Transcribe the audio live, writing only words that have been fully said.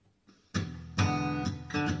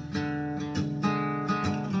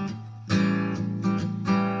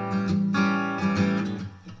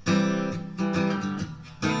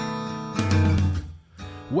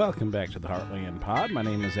Welcome back to the Heartland Pod. My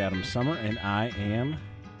name is Adam Sommer, and I am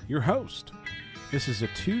your host. This is a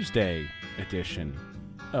Tuesday edition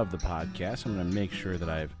of the podcast. I'm going to make sure that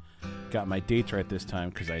I've got my dates right this time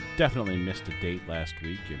because I definitely missed a date last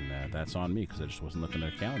week, and that's on me because I just wasn't looking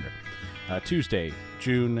at a calendar. Tuesday,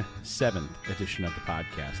 June 7th edition of the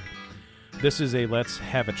podcast. This is a Let's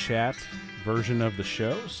Have a Chat version of the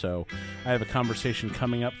show, so I have a conversation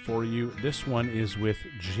coming up for you. This one is with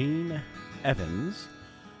Gene Evans.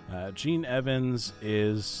 Gene Evans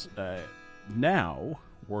is now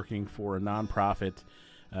working for a nonprofit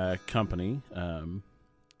company,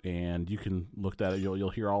 and you can look at it. You'll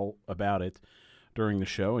hear all about it during the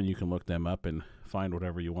show, and you can look them up and find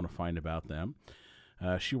whatever you want to find about them.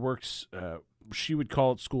 She works, she would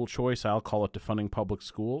call it school choice. I'll call it defunding public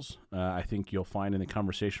schools. I think you'll find in the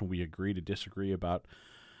conversation we agree to disagree about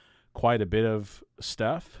quite a bit of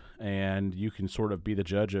stuff, and you can sort of be the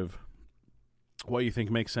judge of what you think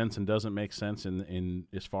makes sense and doesn't make sense in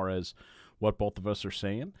as far as what both of us are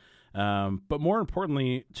saying. But more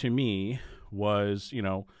importantly to me was,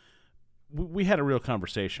 we had a real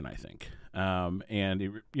conversation, I think.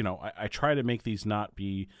 And, I try to make these not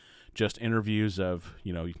be just interviews of,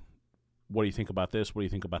 what do you think about this? What do you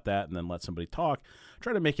think about that? And then let somebody talk.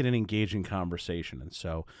 Try to make it an engaging conversation. And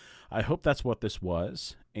so I hope that's what this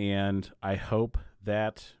was. And I hope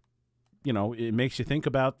that it makes you think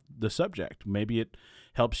about the subject. Maybe it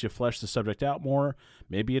helps you flesh the subject out more.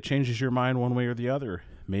 Maybe it changes your mind one way or the other.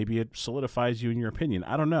 Maybe it solidifies you in your opinion.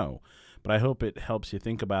 I don't know. But I hope it helps you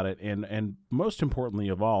think about it. And most importantly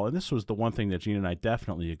of all, and this was the one thing that Gene and I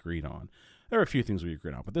definitely agreed on. There are a few things we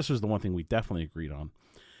agreed on, but this was the one thing we definitely agreed on,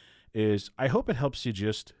 is I hope it helps you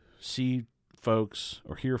just see folks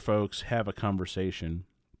or hear folks have a conversation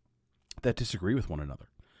that disagree with one another.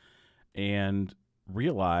 And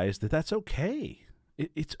realize that that's okay.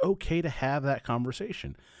 It's okay to have that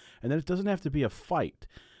conversation, and that it doesn't have to be a fight.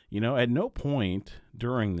 At no point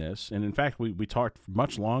during this, and in fact, we talked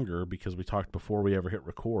much longer because we talked before we ever hit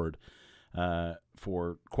record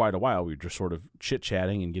for quite a while. We were just sort of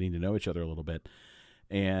chit-chatting and getting to know each other a little bit,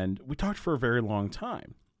 and we talked for a very long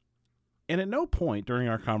time. And at no point during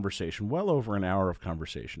our conversation, well over an hour of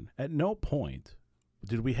conversation, at no point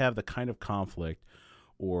did we have the kind of conflict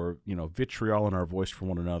or, vitriol in our voice for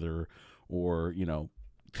one another, or,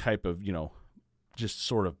 type of, just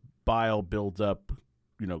sort of bile build up,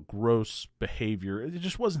 gross behavior. It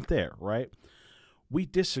just wasn't there, right? We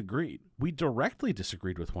disagreed. We directly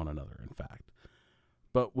disagreed with one another, in fact.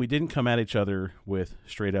 But we didn't come at each other with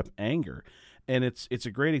straight up anger. And it's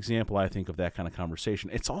a great example, I think, of that kind of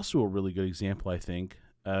conversation. It's also a really good example, I think,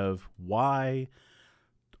 of why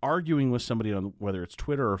arguing with somebody on whether it's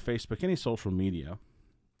Twitter or Facebook, any social media,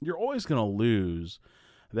 you're always going to lose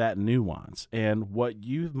that nuance. And what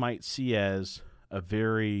you might see as a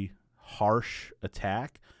very harsh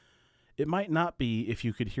attack, it might not be if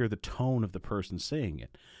you could hear the tone of the person saying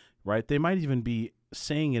it, right? They might even be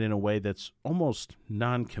saying it in a way that's almost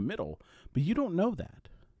non-committal, but you don't know that.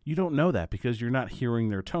 You don't know that because you're not hearing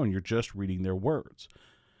their tone. You're just reading their words,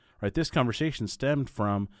 right? This conversation stemmed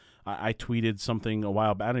from, I tweeted something a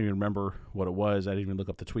while back. I don't even remember what it was. I didn't even look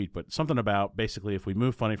up the tweet, but something about basically if we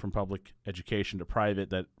move funding from public education to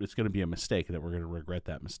private, that it's going to be a mistake, that we're going to regret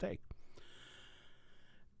that mistake.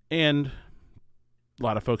 And a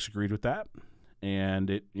lot of folks agreed with that,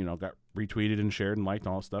 and it, got retweeted and shared and liked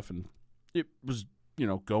and all that stuff, and it was,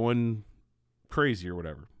 going crazy or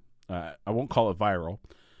whatever. I won't call it viral.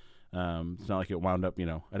 It's not like it wound up,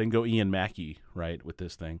 I didn't go Ian Mackey, right, with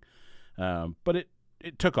this thing. But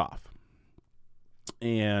it took off.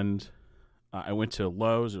 And I went to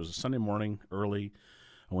Lowe's. It was a Sunday morning early.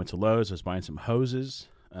 I went to Lowe's. I was buying some hoses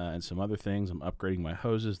and some other things. I'm upgrading my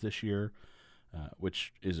hoses this year,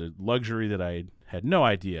 which is a luxury that I had no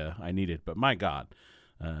idea I needed. But my God,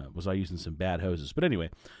 was I using some bad hoses. But anyway,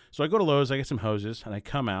 so I go to Lowe's. I get some hoses, and I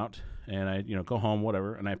come out, and I go home,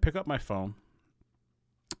 whatever, and I pick up my phone,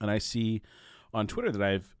 and I see on Twitter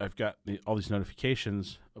that I've got all these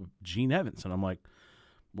notifications of Gene Evans, and I'm like,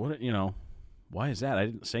 what, why is that? I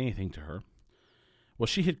didn't say anything to her. Well,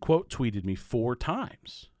 she had quote tweeted me 4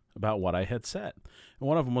 times about what I had said. And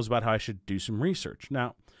one of them was about how I should do some research.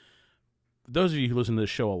 Now, those of you who listen to this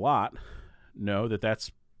show a lot know that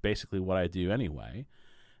that's basically what I do anyway,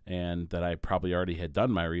 and that I probably already had done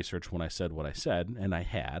my research when I said what I said, and I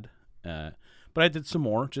had. But I did some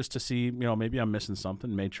more just to see, maybe I'm missing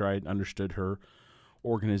something, made sure I understood her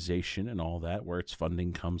organization and all that, where its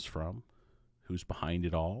funding comes from, who's behind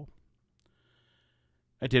it all.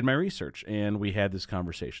 I did my research, and we had this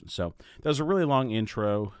conversation. So that was a really long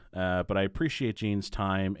intro, but I appreciate Gene's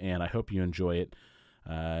time, and I hope you enjoy it.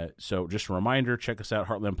 So just a reminder, check us out,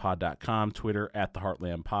 heartlandpod.com, Twitter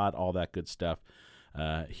 @theheartlandpod, all that good stuff.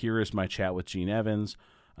 Here is my chat with Gene Evans,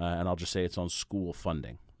 and I'll just say it's on school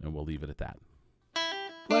funding, and we'll leave it at that.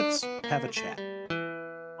 Let's have a chat.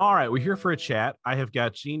 All right, we're here for a chat. I have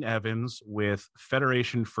got Gene Evans with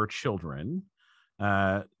Federation for Children.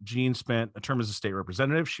 Jean spent a term as a state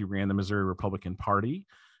representative. She ran the Missouri Republican Party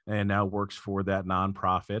and now works for that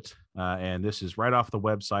nonprofit. And this is right off the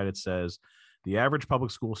website. It says, the average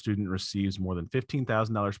public school student receives more than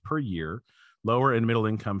 $15,000 per year. Lower and middle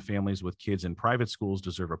income families with kids in private schools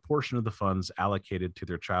deserve a portion of the funds allocated to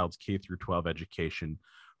their child's K through 12 education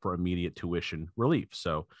for immediate tuition relief.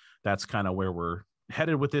 So that's kind of where we're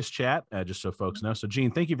headed with this chat, just so folks know. So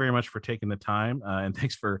Gene, thank you very much for taking the time. And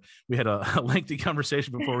thanks we had a lengthy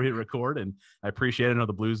conversation before we hit record, and I appreciate it. I know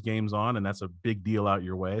the Blues game's on, and that's a big deal out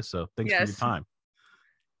your way. So thanks for your time.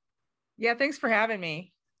 Yeah. Thanks for having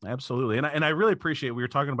me. Absolutely. And I really appreciate, we were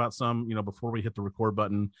talking about some, before we hit the record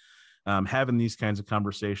button, having these kinds of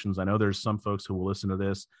conversations. I know there's some folks who will listen to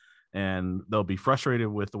this and they'll be frustrated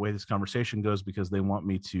with the way this conversation goes because they want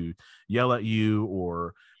me to yell at you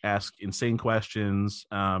or ask insane questions.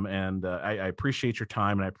 I appreciate your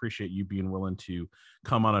time, and I appreciate you being willing to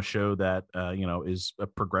come on a show that, is a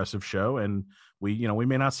progressive show. And we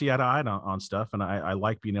may not see eye to eye on stuff. And I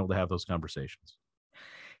like being able to have those conversations.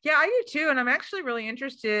 Yeah, I do too. And I'm actually really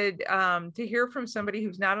interested to hear from somebody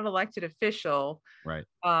who's not an elected official, right?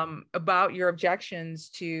 About your objections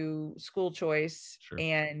to school choice. Sure.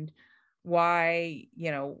 And why,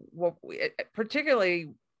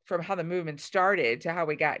 particularly from how the movement started to how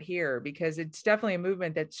we got here, because it's definitely a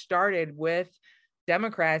movement that started with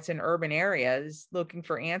Democrats in urban areas looking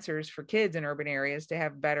for answers for kids in urban areas to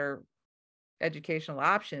have better educational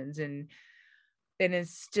options, and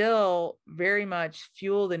is still very much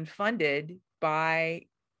fueled and funded by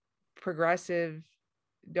progressive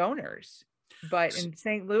donors. But in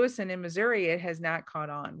St. Louis and in Missouri, it has not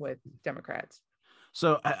caught on with Democrats.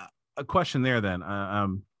 So a question there then,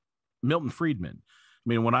 Milton Friedman. I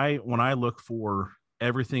mean, when I look for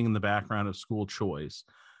everything in the background of school choice,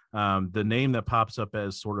 the name that pops up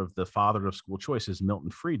as sort of the father of school choice is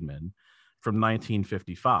Milton Friedman from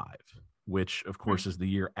 1955. Which, of course, is the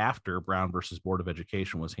year after Brown versus Board of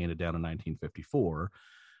Education was handed down in 1954.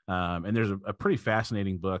 And there's a pretty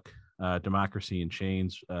fascinating book, Democracy in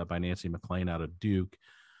Chains, by Nancy McLean out of Duke,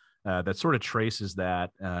 that sort of traces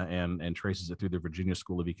that and traces it through the Virginia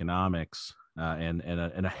School of Economics and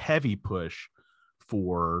a heavy push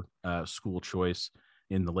for school choice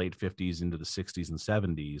in the late 50s into the 60s and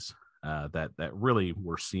 70s that really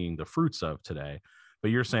we're seeing the fruits of today. But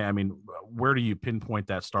you're saying, I mean, where do you pinpoint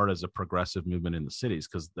that start as a progressive movement in the cities?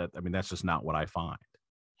 Because that's just not what I find.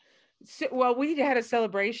 So, well, we had a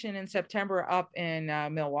celebration in September up in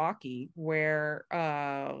Milwaukee where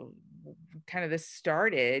kind of this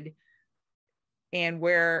started, and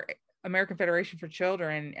where American Federation for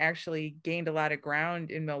Children actually gained a lot of ground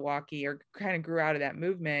in Milwaukee, or kind of grew out of that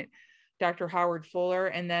movement. Dr. Howard Fuller,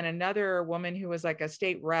 and then another woman who was like a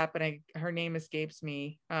state rep, and her name escapes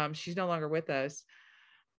me. She's no longer with us.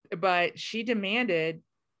 But she demanded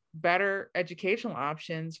better educational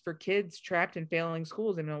options for kids trapped in failing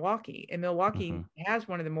schools in Milwaukee. And Milwaukee has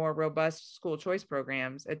one of the more robust school choice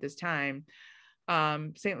programs at this time.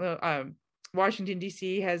 Washington,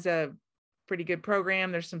 D.C. has a pretty good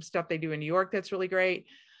program. There's some stuff they do in New York that's really great.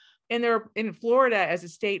 And they're in Florida as a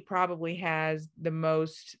state probably has the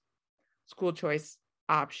most school choice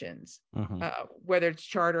options, whether it's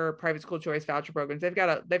charter or private school choice voucher programs. They've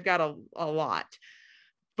got a lot.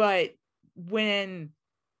 But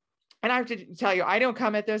and I have to tell you, I don't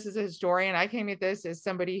come at this as a historian. I came at this as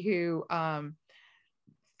somebody who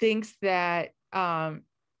thinks that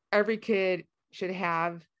every kid should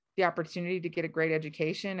have the opportunity to get a great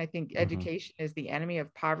education. I think education is the enemy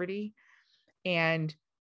of poverty. And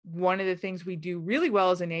one of the things we do really well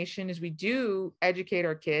as a nation is we do educate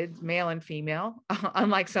our kids, male and female,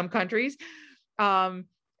 unlike some countries.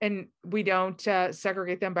 And we don't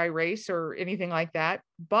segregate them by race or anything like that.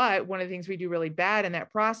 But one of the things we do really bad in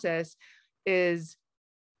that process is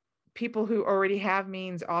people who already have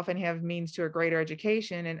means often have means to a greater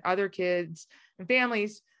education, and other kids and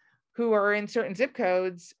families who are in certain zip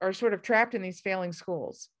codes are sort of trapped in these failing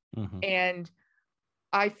schools. And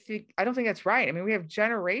I don't think that's right. I mean, we have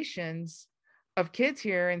generations of kids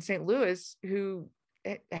here in St. Louis who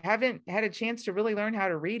haven't had a chance to really learn how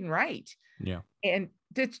to read and write. Yeah. And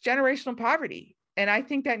it's generational poverty. And I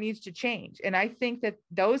think that needs to change. And I think that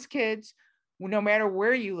those kids, no matter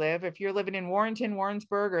where you live, if you're living in Warrenton,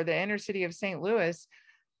 Warrensburg, or the inner city of St. Louis,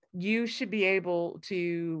 you should be able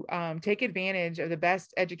to take advantage of the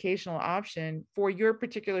best educational option for your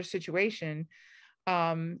particular situation.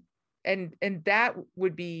 And that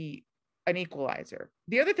would be an equalizer.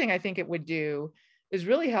 The other thing I think it would do is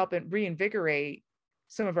really help and reinvigorate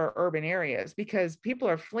some of our urban areas, because people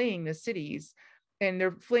are fleeing the cities, and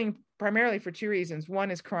they're fleeing primarily for two reasons.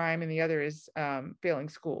 One is crime, and the other is failing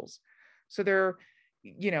schools. So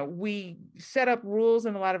we set up rules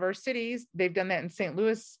in a lot of our cities. They've done that in St.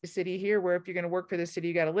 Louis City here, where if you're going to work for the city,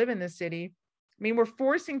 you got to live in the city. I mean, we're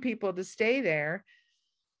forcing people to stay there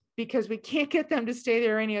because we can't get them to stay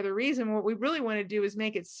there any other reason. What we really want to do is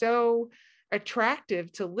make it so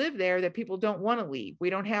attractive to live there that people don't want to leave. We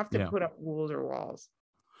don't have to put up rules or walls.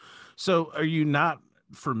 So are you not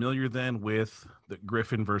familiar then with the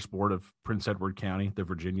Griffin versus Board of Prince Edward County, the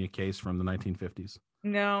Virginia case from the 1950s?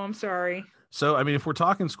 No, I'm sorry. So, I mean, if we're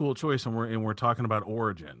talking school choice and we're talking about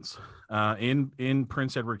origins, in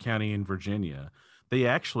Prince Edward County in Virginia, they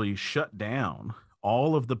actually shut down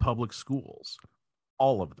all of the public schools,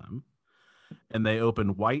 all of them, and they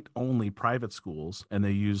opened white-only private schools, and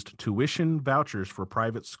they used tuition vouchers for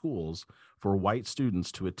private schools for white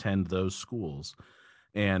students to attend those schools.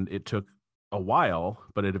 And it took a while,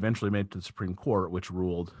 but it eventually made it to the Supreme Court, which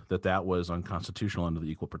ruled that that was unconstitutional under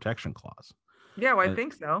the Equal Protection Clause. Yeah, well, I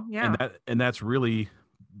think so. Yeah. That's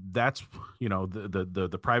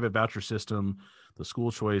the private voucher system, the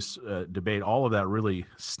school choice debate, all of that really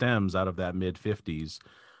stems out of that mid 50s.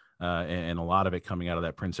 And a lot of it coming out of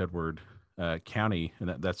that Prince Edward County.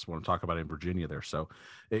 And that's what I'm talking about in Virginia there. So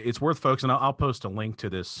it's worth folks. And I'll post a link to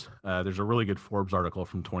this. There's a really good Forbes article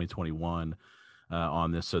from 2021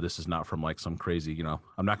 on this. So this is not from like some crazy,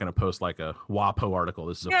 I'm not going to post like a WAPO article.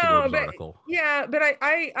 This is a Forbes article. Yeah, but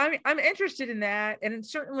I'm interested in that. And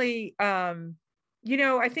certainly,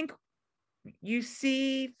 I think you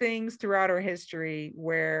see things throughout our history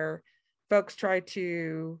where folks try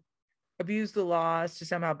to abuse the laws to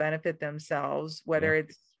somehow benefit themselves, whether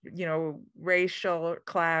it's, racial or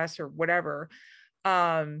class or whatever.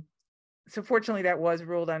 So fortunately that was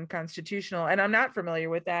ruled unconstitutional, and I'm not familiar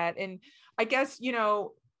with that. And I guess,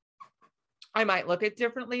 I might look at it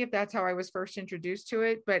differently if that's how I was first introduced to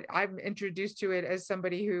it, but I'm introduced to it as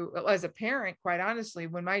somebody who, as a parent, quite honestly,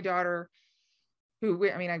 when my daughter,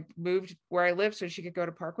 I moved where I live so she could go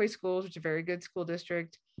to Parkway Schools, which is a very good school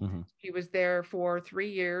district. Mm-hmm. She was there for 3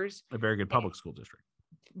 years. A very good public school district.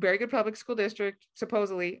 Very good public school district,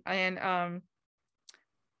 supposedly. And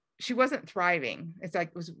she wasn't thriving.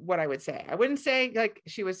 Was what I would say. I wouldn't say like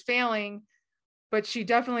she was failing, but she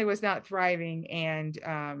definitely was not thriving. And,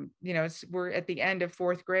 we're at the end of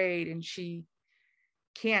 4th grade and she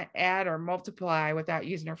can't add or multiply without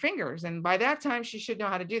using her fingers. And by that time she should know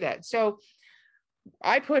how to do that. So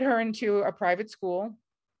I put her into a private school,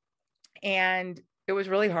 and it was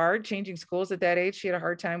really hard changing schools at that age. She had a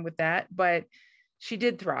hard time with that, but she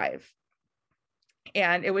did thrive.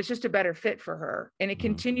 And it was just a better fit for her. And it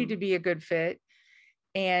continued to be a good fit.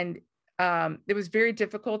 And it was very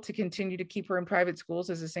difficult to continue to keep her in private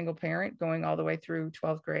schools as a single parent going all the way through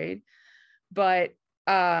 12th grade. But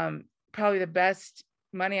probably the best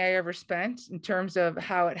money I ever spent in terms of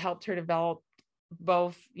how it helped her develop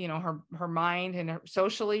both, her mind and her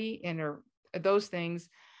socially and her those things.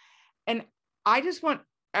 And I just want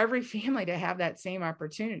every family to have that same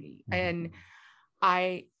opportunity. And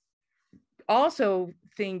I also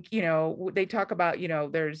think, they talk about,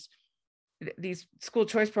 there's these school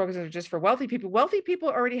choice programs that are just for wealthy people. Wealthy people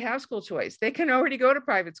already have school choice. They can already go to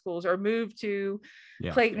private schools or move to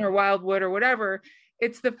Clayton or Wildwood or whatever.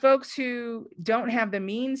 It's the folks who don't have the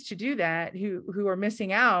means to do that, who are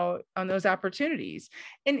missing out on those opportunities.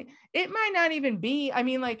 And it might not even be,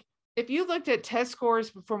 if you looked at test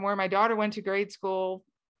scores from where my daughter went to grade school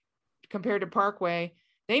compared to Parkway,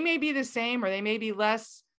 they may be the same or they may be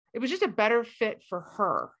less. It was just a better fit for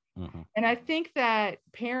her. Mm-hmm. And I think that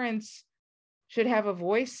parents should have a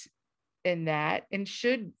voice in that and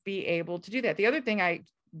should be able to do that. The other thing I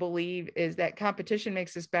believe is that competition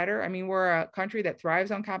makes us better. We're a country that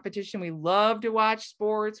thrives on competition. We love to watch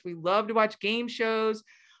sports. We love to watch game shows,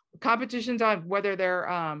 competitions on whether they're,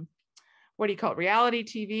 reality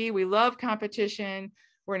TV. We love competition.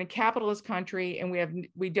 We're in a capitalist country, and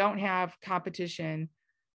we don't have competition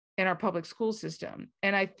in our public school system.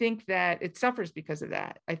 And I think that it suffers because of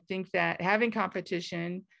that. I think that having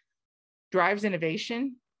competition drives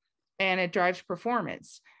innovation and it drives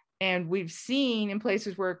performance. And we've seen in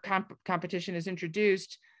places where competition is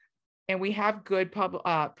introduced and we have good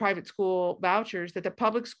private school vouchers that the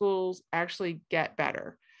public schools actually get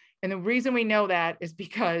better. And the reason we know that is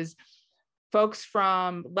because folks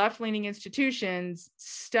from left-leaning institutions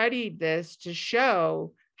studied this to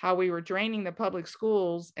show how we were draining the public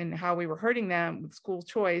schools and how we were hurting them with school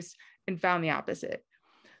choice, and found the opposite.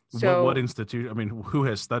 So what institute? I mean, who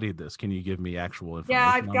has studied this? Can you give me actual information?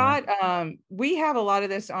 yeah, I've on got that? we have a lot of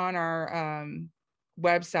this on our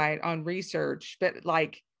website on research, but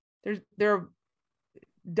like there are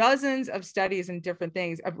dozens of studies and different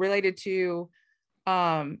things related to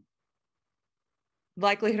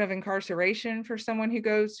likelihood of incarceration for someone who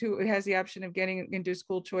has the option of getting into a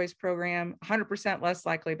school choice program. 100% less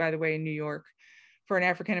likely, by the way, in New York for an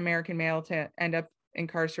African-American male to end up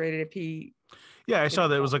incarcerated if he. Yeah, I saw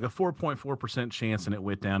that it was like a 4.4% chance, and it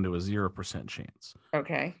went down to a 0% chance.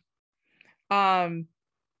 Okay. I've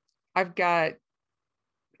got,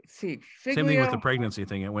 let's see, Same thing with the pregnancy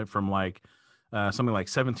thing. It went from like something like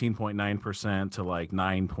 17.9% to like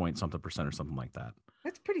 9 point something percent or something like that.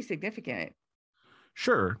 That's pretty significant.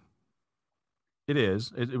 Sure. It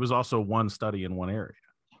is. It was also one study in one area.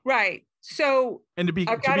 Right. So, and to be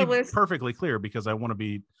perfectly clear, because I want to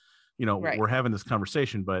be, right. We're having this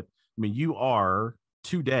conversation, but I mean, you are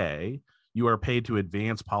paid to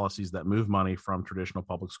advance policies that move money from traditional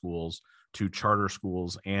public schools to charter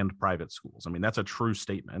schools and private schools. I mean, that's a true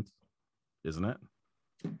statement, isn't it?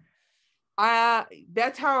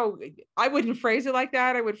 That's how I wouldn't phrase it like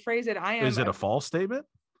that. I would phrase it. Is it a false statement?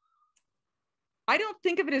 I don't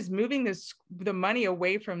think of it as moving the money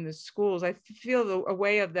away from the schools. I feel a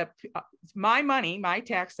way of my money, my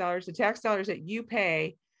tax dollars, the tax dollars that you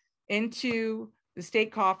pay into the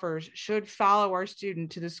state coffers should follow our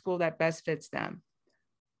student to the school that best fits them.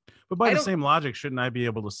 But by the same logic, shouldn't I be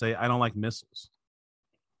able to say, I don't like missiles?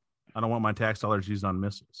 I don't want my tax dollars used on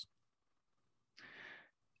missiles.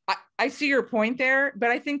 I see your point there, but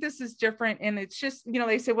I think this is different. And it's just,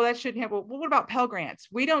 they say, well, that shouldn't happen. Well, what about Pell Grants?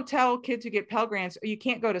 We don't tell kids who get Pell Grants, you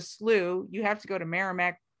can't go to SLU. You have to go to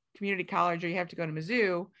Merrimack Community College, or you have to go to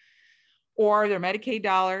Mizzou, or their Medicaid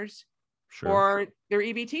dollars, sure, or their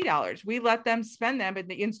EBT dollars. We let them spend them at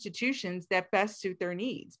the institutions that best suit their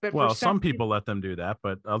needs. But some people let them do that,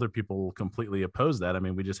 but other people completely oppose that. I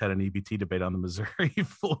mean, we just had an EBT debate on the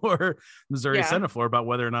Missouri Senate floor about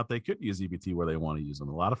whether or not they could use EBT where they want to use them.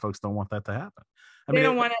 A lot of folks don't want that to happen. They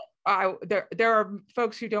don't want to. There are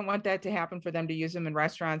folks who don't want that to happen for them to use them in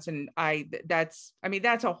restaurants, and that's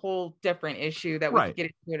a whole different issue that we could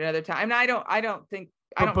get into at another time. And I don't think.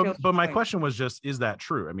 But my question was just, is that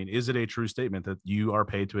true? I mean, is it a true statement that you are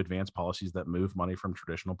paid to advance policies that move money from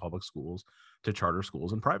traditional public schools to charter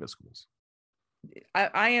schools and private schools?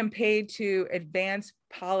 I am paid to advance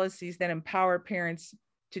policies that empower parents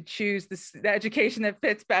to choose the education that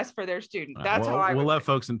fits best for their student. That's how we'll let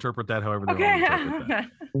folks interpret that however they want to interpret that.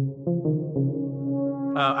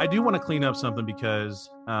 I do want to clean up something, because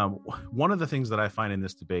one of the things that I find in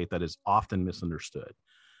this debate that is often misunderstood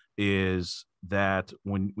is that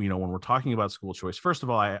when we're talking about school choice, first of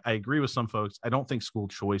all, I agree with some folks. I don't think school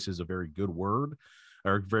choice is a very good word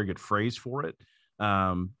or a very good phrase for it,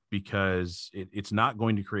 because it's not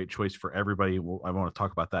going to create choice for everybody. I want to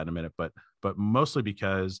talk about that in a minute, but mostly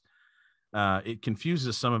because it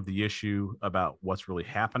confuses some of the issue about what's really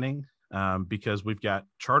happening, because we've got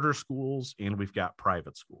charter schools and we've got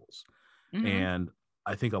private schools. Mm-hmm. And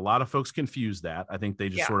I think a lot of folks confuse that. I think they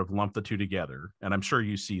just sort of lump the two together. And I'm sure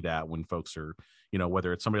you see that when folks are,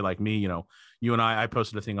 whether it's somebody like me, you and I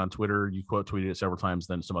posted a thing on Twitter, you quote tweeted it several times,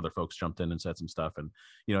 then some other folks jumped in and said some stuff. And,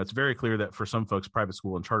 it's very clear that for some folks, private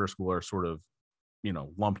school and charter school are sort of,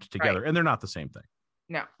 lumped together, and they're not the same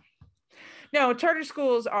thing. No, charter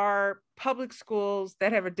schools are public schools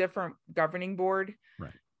that have a different governing board.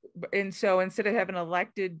 Right. And so instead of having an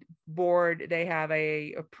elected board, they have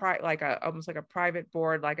almost like a private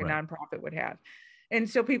board, like a nonprofit would have. And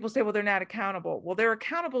so people say, well, they're not accountable. Well, they're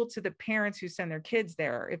accountable to the parents who send their kids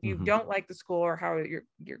there. If you don't like the school or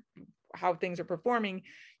how things are performing,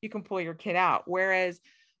 you can pull your kid out. Whereas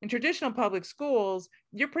in traditional public schools,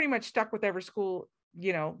 you're pretty much stuck with every school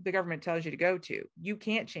the government tells you to go to. You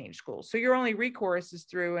can't change schools. So your only recourse is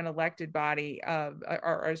through an elected body of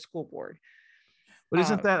or a school board. But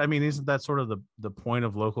isn't that sort of the point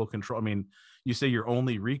of local control? I mean, you say your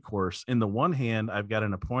only recourse. In the one hand, I've got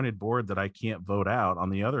an appointed board that I can't vote out. On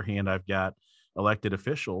the other hand, I've got elected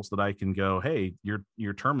officials that I can go, hey,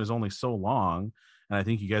 your term is only so long, and I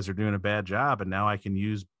think you guys are doing a bad job. And now I can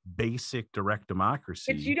use basic direct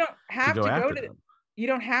democracy. But you don't have to go to them. You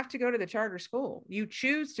don't have to go to the charter school. You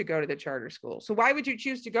choose to go to the charter school. So why would you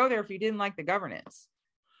choose to go there if you didn't like the governance?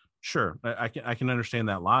 Sure, I can understand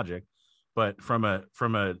that logic. But from a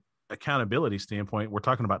accountability standpoint, we're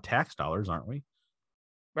talking about tax dollars, aren't we?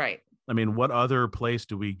 Right. I mean, what other place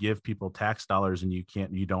do we give people tax dollars and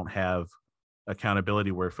you don't have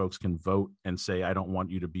accountability where folks can vote and say, I don't want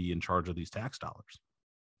you to be in charge of these tax dollars?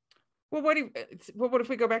 Well, what if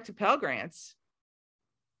we go back to Pell Grants?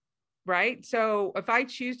 Right. So if I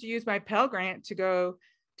choose to use my Pell Grant to go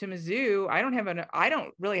to Mizzou, I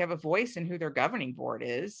don't really have a voice in who their governing board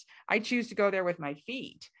is. I choose to go there with my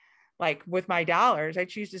feet, like with my dollars. I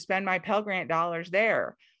choose to spend my Pell Grant dollars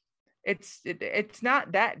there. It's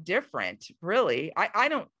not that different, really. I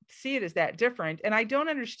don't see it as that different. And I don't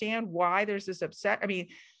understand why there's this upset. I mean,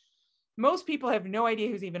 most people have no idea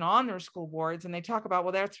who's even on their school boards, and they talk about,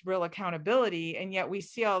 well, that's real accountability. And yet we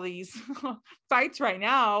see all these fights right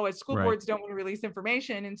now as school boards don't want to release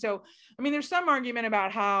information. And so, I mean, there's some argument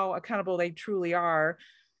about how accountable they truly are,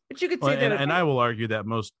 but you could say that. And I will argue that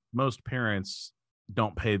most parents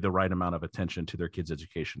don't pay the right amount of attention to their kids'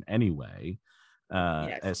 education anyway.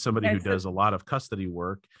 Yes. As somebody who does a lot of custody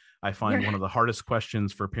work, I find one of the hardest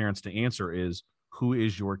questions for parents to answer is, who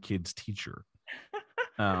is your kid's teacher?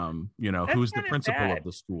 Who's the principal of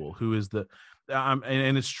the school? Who is the,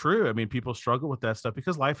 and it's true. I mean, people struggle with that stuff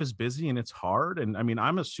because life is busy and it's hard. And I mean,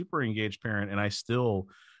 I'm a super engaged parent, and I still,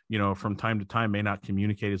 from time to time may not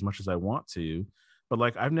communicate as much as I want to, but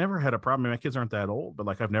like, I've never had a problem. I mean, my kids aren't that old, but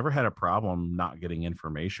like, I've never had a problem not getting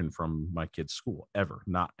information from my kid's school ever,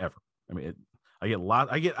 not ever. I mean, I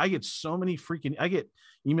get so many I get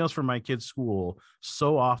emails from my kid's school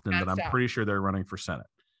so often that I'm pretty sure they're running for Senate.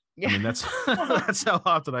 Yeah. I mean, that's that's how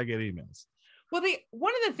often I get emails. Well,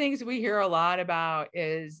 one of the things we hear a lot about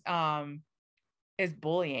is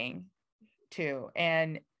bullying too.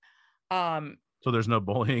 And so there's no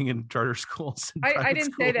bullying in charter schools. I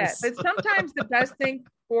didn't say that, but sometimes the best thing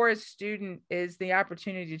for a student is the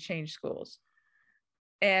opportunity to change schools.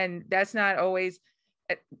 And that's not always,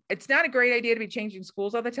 it's not a great idea to be changing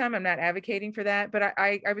schools all the time. I'm not advocating for that, but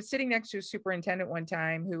I was sitting next to a superintendent one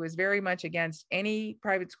time who was very much against any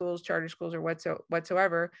private schools, charter schools, or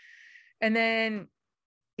whatsoever. And then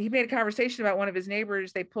he made a conversation about one of his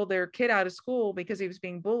neighbors. They pulled their kid out of school because he was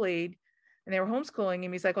being bullied, and they were homeschooling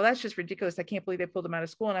him. He's like, well, that's just ridiculous. I can't believe they pulled him out of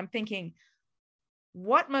school. And I'm thinking,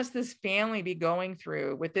 what must this family be going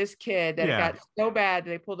through with this kid that it got so bad that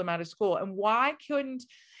they pulled him out of school? And why couldn't,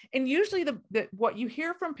 and usually what you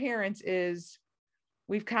hear from parents is,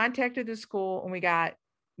 we've contacted the school and we got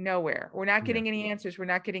nowhere. We're not getting any answers. We're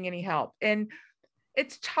not getting any help. And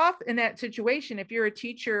it's tough in that situation if you're a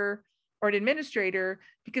teacher or an administrator,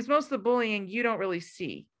 because most of the bullying you don't really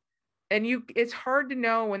see. And it's hard to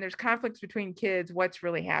know when there's conflicts between kids, what's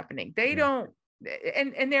really happening. They don't,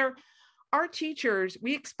 and our teachers,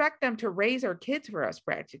 we expect them to raise our kids for us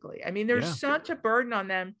practically. I mean, there's such a burden on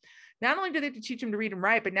them. Not only do they have to teach them to read and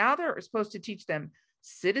write, but now they're supposed to teach them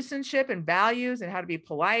citizenship and values and how to be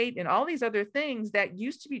polite and all these other things that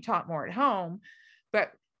used to be taught more at home.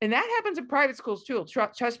 And that happens in private schools too.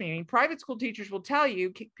 Trust me. I mean, private school teachers will tell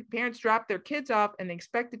you, parents drop their kids off and they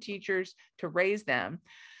expect the teachers to raise them.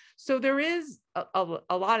 So there is a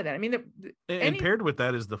lot of that. I mean, and paired with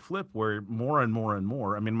that is the flip, where more and more and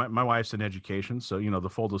more, I mean, my wife's in education. So, the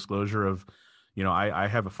full disclosure of, I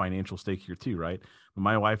have a financial stake here too, right? But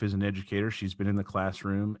my wife is an educator. She's been in the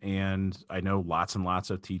classroom, and I know lots and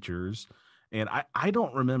lots of teachers. And I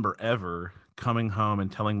don't remember ever coming home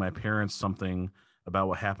and telling my parents something about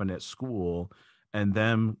what happened at school and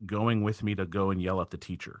them going with me to go and yell at the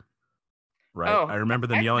teacher. Right. I remember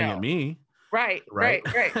them yelling at me. Right.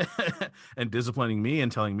 And disciplining me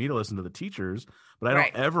and telling me to listen to the teachers. But I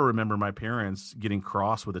don't ever remember my parents getting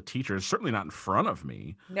cross with a teacher, certainly not in front of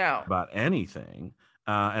me, about anything.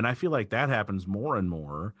 And I feel like that happens more and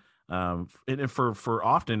more. And for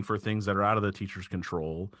often for things that are out of the teacher's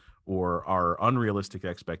control or are unrealistic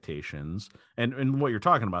expectations. And what you're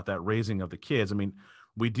talking about, that raising of the kids. I mean,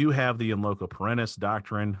 we do have the in loco parentis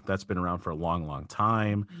doctrine that's been around for a long, long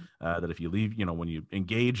time. That if you leave, when you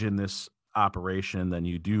engage in this operation, then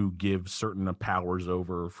you do give certain powers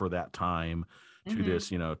over for that time to this,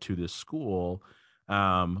 to this school.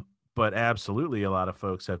 But absolutely, a lot of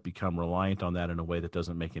folks have become reliant on that in a way that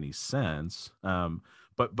doesn't make any sense.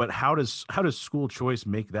 But how does school choice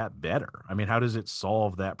make that better? I mean, how does it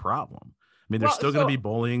solve that problem? I mean, there's still going to be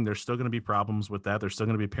bullying. There's still going to be problems with that. There's still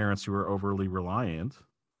going to be parents who are overly reliant.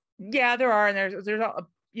 Yeah, there are. And there's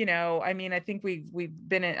I mean, I think we've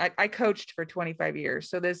been I coached for 25 years.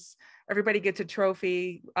 So everybody gets a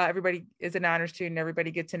trophy. Everybody is an honor student.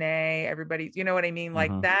 Everybody gets an A. Everybody, you know what I mean?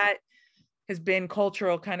 Like that has been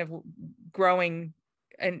cultural kind of growing,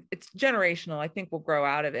 and it's generational. I think we'll grow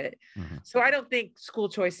out of it. So I don't think school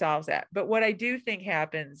choice solves that. But what I do think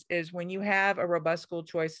happens is when you have a robust school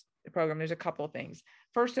choice program, there's a couple of things.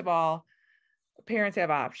 First of all, parents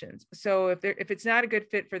have options. So if it's not a good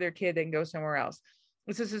fit for their kid, they can go somewhere else.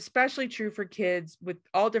 This is especially true for kids with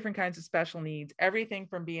all different kinds of special needs, everything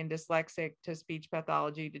from being dyslexic to speech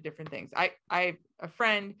pathology to different things. I have a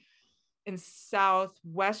friend in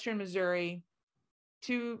southwestern Missouri,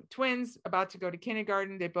 two twins about to go to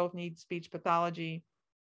kindergarten. They both need speech pathology.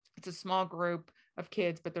 It's a small group of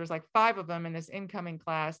kids, but there's like 5 of them in this incoming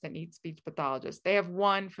class that need speech pathologists. They have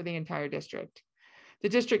one for the entire district. The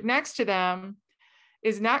district next to them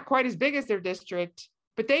is not quite as big as their district,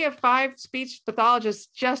 but they have 5 speech pathologists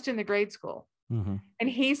just in the grade school. Mm-hmm. And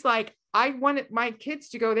he's like, I wanted my kids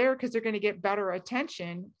to go there because they're going to get better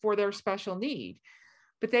attention for their special need.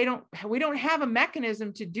 But we don't have a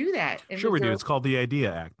mechanism to do that. Sure, we do. It's called the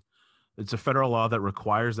IDEA Act. It's a federal law that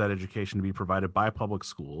requires that education to be provided by public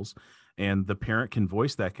schools, and the parent can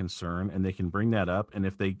voice that concern and they can bring that up. And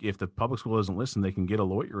if the public school doesn't listen, they can get a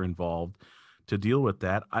lawyer involved to deal with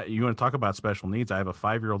that. You want to talk about special needs? I have a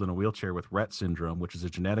 5-year-old in a wheelchair with Rett syndrome, which is a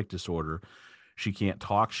genetic disorder. She can't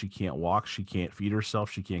talk, she can't walk, she can't feed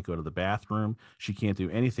herself, she can't go to the bathroom, she can't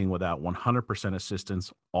do anything without 100%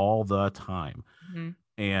 assistance all the time. Mm-hmm.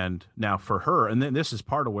 And now for her, and then this is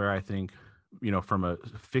part of where I think, from a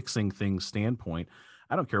fixing things standpoint,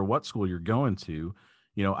 I don't care what school you're going to.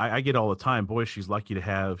 I get all the time, boy, she's lucky to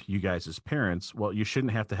have you guys as parents. Well, you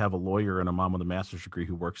shouldn't have to have a lawyer and a mom with a master's degree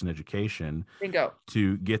who works in education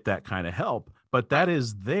to get that kind of help. But that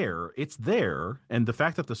is there. It's there. And the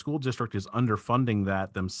fact that the school district is underfunding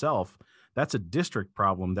that themselves, that's a district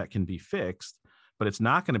problem that can be fixed. But it's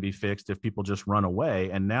not going to be fixed if people just run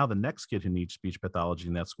away. And now the next kid who needs speech pathology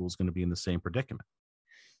in that school is going to be in the same predicament.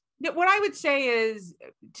 What I would say is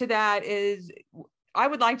I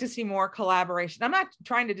would like to see more collaboration. I'm not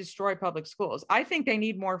trying to destroy public schools. I think they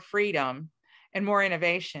need more freedom and more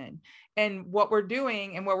innovation. And what we're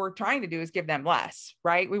doing and what we're trying to do is give them less,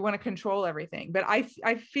 right? We want to control everything. But I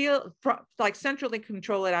feel like centrally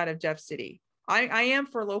control it out of Jeff City. I am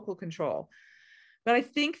for local control. But I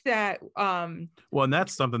think that and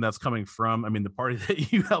that's something that's coming from, the party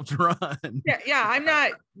that you helped run.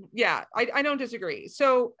 I don't disagree.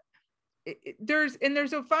 So there's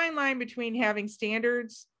a fine line between having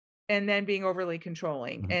standards and then being overly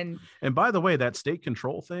controlling. Mm-hmm. And by the way, that state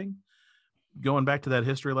control thing, going back to that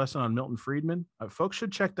history lesson on Milton Friedman, folks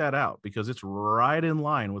should check that out because it's right in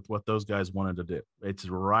line with what those guys wanted to do. It's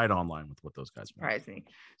right on line with what those guys wanted. Surprised me.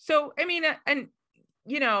 So, I don't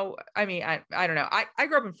know. I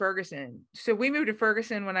grew up in Ferguson. So we moved to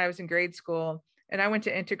Ferguson when I was in grade school, and I went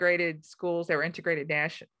to integrated schools that were integrated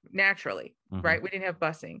naturally, mm-hmm. right? We didn't have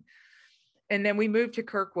busing. And then we moved to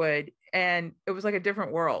Kirkwood, and it was like a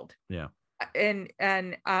different world. Yeah. And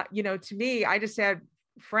to me, I just had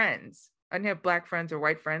friends. I didn't have black friends or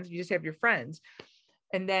white friends. You just have your friends.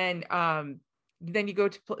 And then you go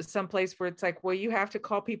to some place where it's like, well, you have to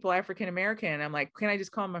call people African-American. I'm like, can I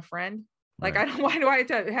just call them a friend? Like, right. Why do I have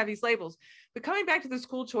to have these labels? But coming back to the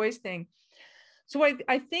school choice thing. So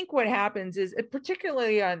I think what happens is,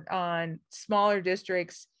 particularly on smaller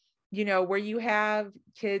districts, where you have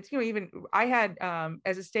kids, even I had,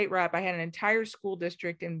 as a state rep, I had an entire school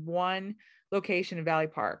district in one location in Valley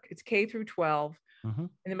Park. It's K through 12 mm-hmm.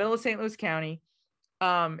 in the middle of St. Louis County,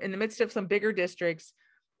 in the midst of some bigger districts.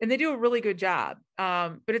 And they do a really good job.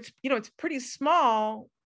 But it's pretty small,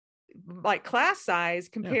 like class size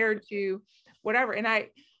compared to whatever. And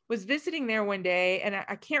I was visiting there one day, and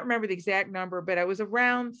I can't remember the exact number, but it was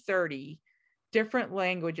around 30 different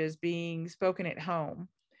languages being spoken at home.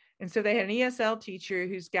 And so they had an ESL teacher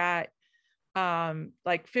who's got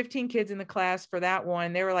like 15 kids in the class for that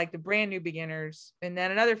one. They were like the brand new beginners. And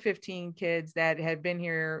then another 15 kids that had been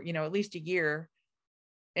here, at least a year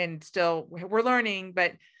and still we're learning,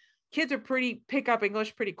 but kids are pick up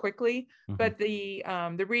English pretty quickly, mm-hmm. but the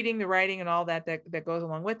reading, the writing, and all that goes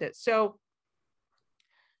along with it. So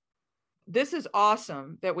this is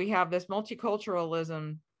awesome that we have this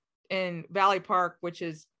multiculturalism in Valley Park, which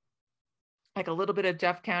is like a little bit of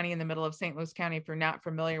Jeff County in the middle of St. Louis County, if you're not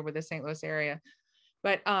familiar with the St. Louis area.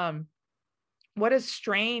 But what a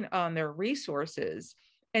strain on their resources.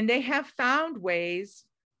 And they have found ways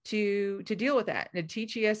to deal with that. And to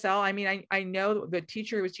teach ESL, I know the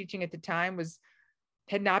teacher who was teaching at the time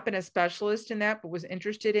had not been a specialist in that, but was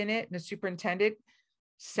interested in it. And the superintendent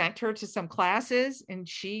sent her to some classes, and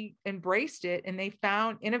she embraced it. And they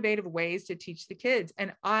found innovative ways to teach the kids.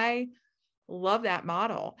 And I love that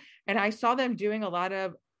model. And I saw them doing a lot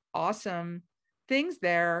of awesome things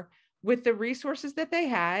there with the resources that they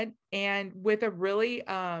had, and with a really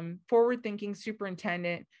forward-thinking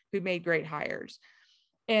superintendent who made great hires.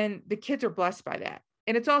 And the kids are blessed by that.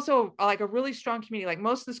 And it's also like a really strong community. Like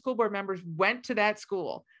most of the school board members went to that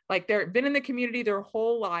school. Like they've been in the community their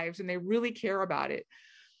whole lives, and they really care about it.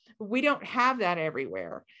 We don't have that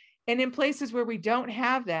everywhere. And in places where we don't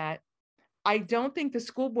have that, I don't think the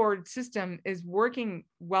school board system is working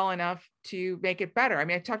well enough to make it better. I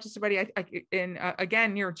mean, I talked to somebody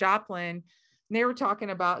again, near Joplin, and they were talking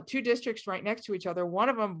about two districts right next to each other. One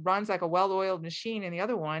of them runs like a well-oiled machine and the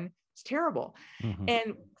other one is terrible. Mm-hmm.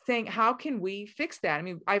 And saying, how can we fix that? I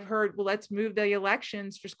mean, I've heard, well, let's move the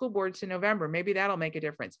elections for school boards to November. Maybe that'll make a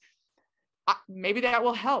difference. Maybe that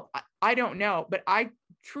will help. I don't know, but I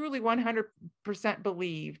truly 100%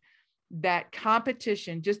 believe that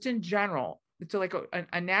competition, just in general, so like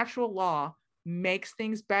a natural law, makes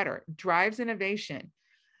things better, drives innovation.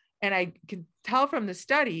 And I can tell from the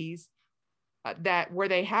studies that where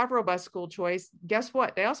they have robust school choice, guess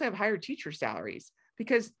what? They also have higher teacher salaries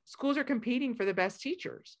because schools are competing for the best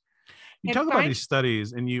teachers. You talk about these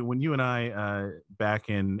studies, and when you and I back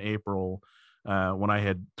in April, when I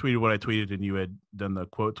had tweeted what I tweeted and you had done the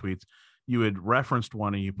quote tweets, you had referenced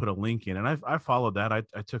one and you put a link in, and I followed that. I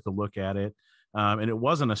took a look at it, and it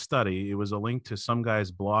wasn't a study. It was a link to some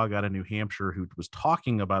guy's blog out of New Hampshire who was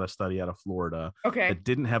talking about a study out of Florida that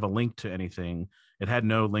didn't have a link to anything. It had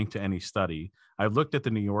no link to any study. I've looked at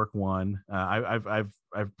the New York one. I've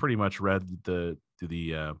pretty much read the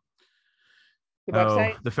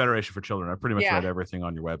website, the Federation for Children. I pretty much read everything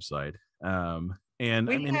on your website. And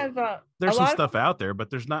we there's some stuff out there,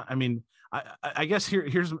 but there's not. I mean, I guess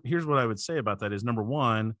here's what I would say about that is, number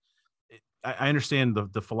one, I understand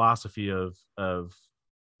the philosophy of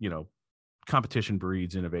competition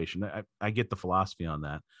breeds innovation. I get the philosophy on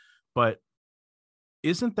that, but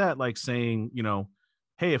isn't that like saying,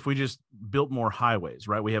 hey, if we just built more highways,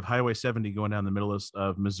 right? We have Highway 70 going down the middle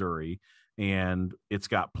of Missouri, and it's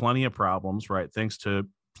got plenty of problems, right? Thanks to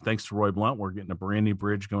Roy Blunt, we're getting a brand new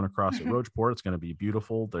bridge going across at Rocheport. It's going to be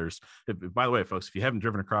beautiful. By the way, folks, if you haven't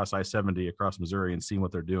driven across I-70 across Missouri and seen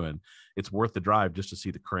what they're doing, it's worth the drive just to see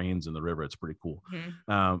the cranes in the river. It's pretty cool.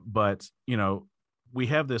 But we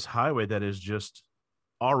have this highway that is just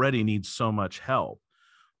already needs so much help.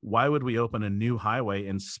 Why would we open a new highway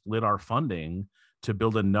and split our funding to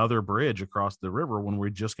build another bridge across the river when we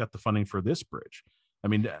just got the funding for this bridge? I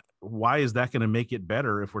mean, why is that going to make it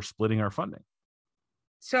better if we're splitting our funding?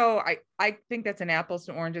 So I think that's an apples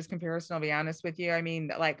to oranges comparison. I'll be honest with you. I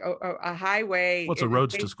mean, like a highway. Well, it's a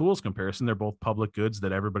roads to schools comparison. They're both public goods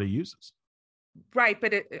that everybody uses. Right.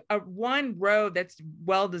 But one road that's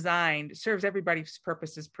well designed serves everybody's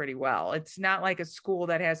purposes pretty well. It's not like a school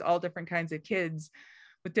that has all different kinds of kids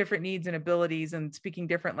with different needs and abilities and speaking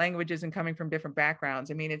different languages and coming from different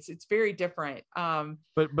backgrounds. I mean, it's very different.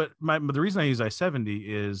 But the reason I use I-70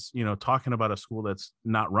 is, talking about a school that's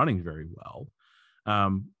not running very well.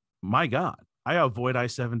 My God, I avoid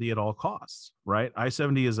I-70 at all costs, right?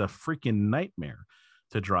 I-70 is a freaking nightmare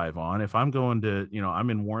to drive on. If I'm going to,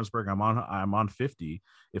 I'm in Warrensburg, I'm on 50.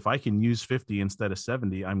 If I can use 50 instead of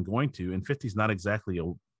 70, I'm going to, and 50 is not exactly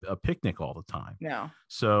a picnic all the time. No.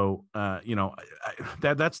 So,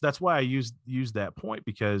 that's why I use that point,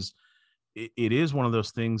 because it is one of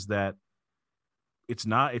those things that it's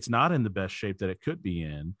not in the best shape that it could be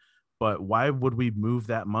in. But why would we move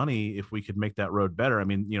that money if we could make that road better? I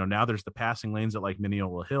mean, now there's the passing lanes at like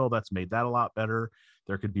Mineola Hill. That's made that a lot better.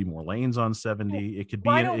 There could be more lanes on 70. It could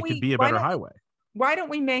be a better highway. Why don't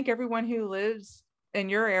we make everyone who lives in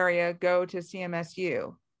your area go to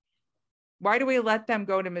CMSU? Why do we let them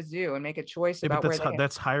go to Mizzou and make a choice about where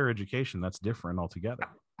that's higher education? That's different altogether.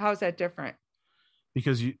 How is that different?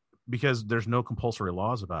 Because there's no compulsory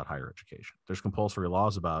laws about higher education. There's compulsory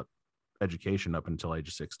laws about education up until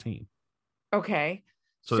age 16. Okay.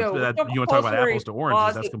 So you want to talk about apples to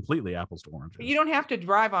oranges? That's completely apples to oranges. You don't have to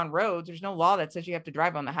drive on roads. There's no law that says you have to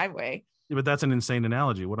drive on the highway. Yeah, but that's an insane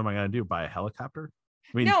analogy. What am I going to do? Buy a helicopter?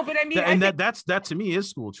 I mean, no, but I mean, that to me is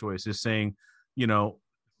school choice. Is saying,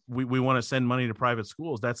 we want to send money to private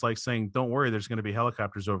schools. That's like saying, don't worry, there's going to be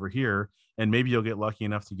helicopters over here, and maybe you'll get lucky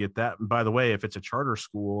enough to get that. And by the way, if it's a charter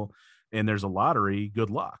school and there's a lottery,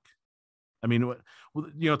 good luck. I mean,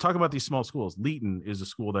 talk about these small schools. Leeton is a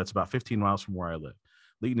school that's about 15 miles from where I live.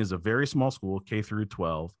 Leeton is a very small school, K through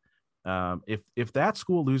 12. If that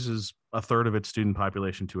school loses a third of its student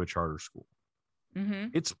population to a charter school,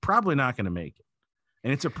 it's probably not going to make it.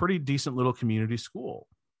 And it's a pretty decent little community school.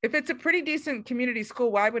 If it's a pretty decent community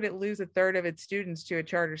school, why would it lose a third of its students to a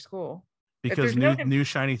charter school? Because new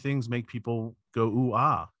shiny things make people go, ooh,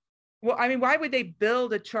 ah. Well, I mean, why would they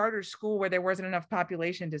build a charter school where there wasn't enough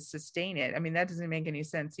population to sustain it? I mean, that doesn't make any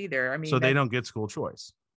sense either. I mean, so they don't get school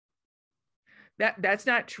choice. That's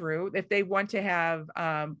not true. If they want to have,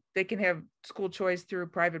 they can have school choice through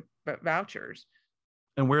private vouchers.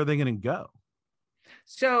 And where are they going to go?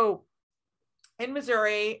 So in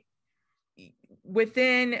Missouri,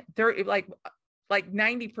 within 30, like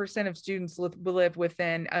 90% of students live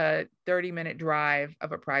within a 30-minute drive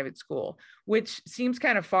of a private school, which seems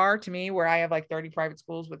kind of far to me, where I have like 30 private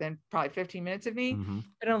schools within probably 15 minutes of me. Mm-hmm.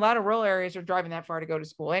 But in a lot of rural areas are driving that far to go to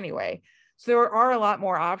school anyway. So there are a lot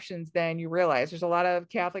more options than you realize. There's a lot of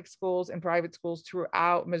Catholic schools and private schools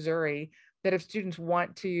throughout Missouri that if students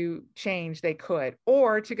want to change, they could,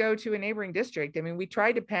 or to go to a neighboring district. I mean, we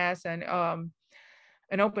tried to pass an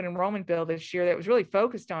open enrollment bill this year that was really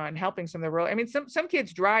focused on helping some of the rural. I mean, some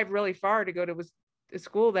kids drive really far to go to a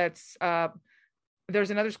school that's there's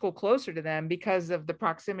another school closer to them because of the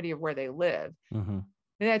proximity of where they live. Mm-hmm.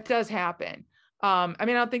 And that does happen. I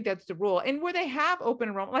mean, I don't think that's the rule. And where they have open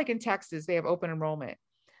enrollment, like in Texas, they have open enrollment.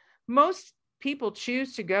 Most people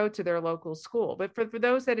choose to go to their local school, but for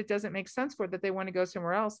those that it doesn't make sense for, that they want to go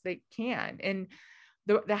somewhere else, they can. And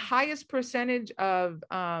the highest percentage of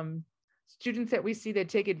students that we see that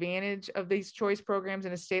take advantage of these choice programs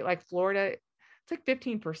in a state like Florida, it's like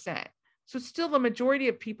 15%. So still the majority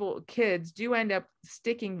of kids do end up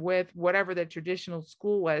sticking with whatever the traditional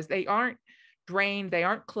school was. They aren't drained, they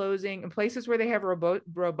aren't closing. In places where they have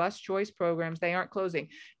robust choice programs, they aren't closing.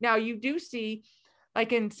 Now you do see,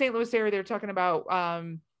 like in St. Louis area, they're talking about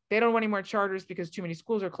they don't want any more charters because too many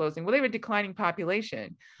schools are closing. Well, they have a declining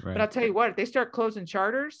population. Right. But I'll tell you what, if they start closing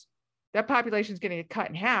charters, that population is going to get cut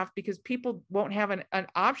in half because people won't have an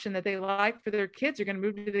option that they like for their kids. They're going to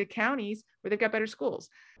move to the counties where they've got better schools.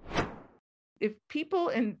 If people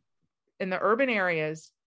in the urban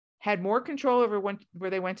areas had more control over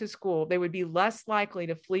where they went to school, they would be less likely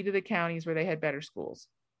to flee to the counties where they had better schools.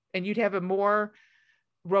 And you'd have a more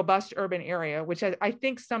robust urban area, which I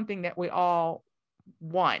think something that we all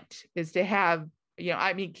want is to have. You know,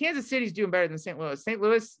 I mean, Kansas City's doing better than St. Louis. St.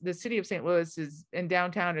 Louis, the city of St. Louis is in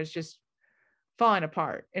downtown is just falling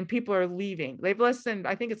apart and people are leaving. They've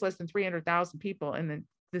I think it's less than 300,000 people in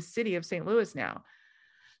the city of St. Louis now.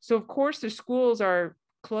 So of course the schools are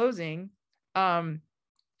closing,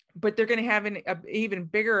 but they're going to have an even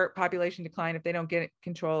bigger population decline if they don't get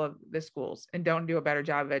control of the schools and don't do a better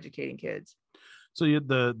job of educating kids. So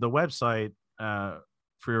the website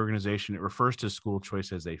for your organization, it refers to school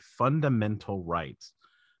choice as a fundamental right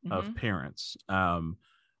of parents.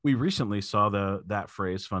 We recently saw that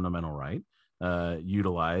phrase fundamental right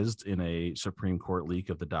utilized in a Supreme Court leak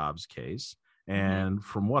of the Dobbs case. And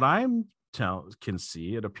from what can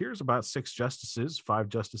see, it appears about 5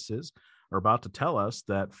 justices are about to tell us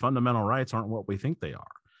that fundamental rights aren't what we think they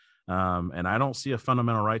are. And I don't see a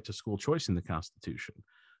fundamental right to school choice in the Constitution.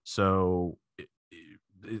 So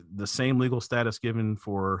the same legal status given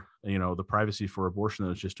for, the privacy for abortion that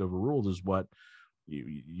was just overruled is what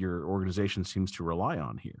your organization seems to rely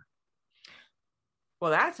on here.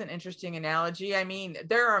 Well, that's an interesting analogy. I mean,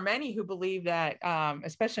 there are many who believe that,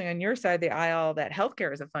 especially on your side of the aisle, that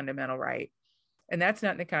healthcare is a fundamental right, and that's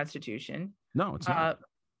not in the Constitution. No, it's not.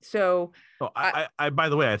 I by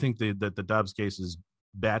the way, I think that the Dobbs case is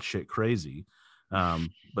batshit crazy,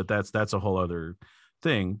 but that's a whole other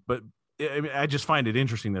thing. But I mean, I just find it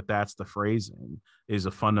interesting that that's the phrasing, is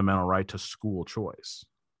a fundamental right to school choice.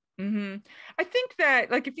 I think that,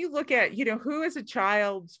 like, if you look at, who is a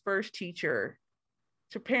child's first teacher?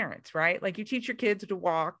 To parents, right? Like, you teach your kids to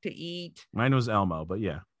walk, to eat. Mine was Elmo, but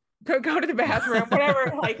yeah. Go to the bathroom,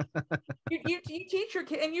 whatever. Like, you teach your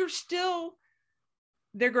kid, and you're still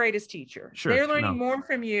their greatest teacher. Sure, they're learning more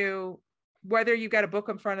from you, whether you got a book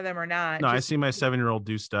in front of them or not. No, I see my 7-year-old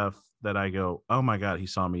do stuff that I go, oh my God, he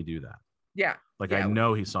saw me do that. Yeah. Like, I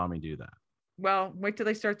know he saw me do that. Well, wait till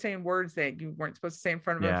they start saying words that you weren't supposed to say in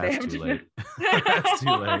front of them. Yeah, that's too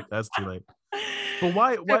late. That's too late.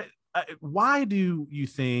 But why do you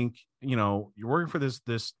think, you're working for this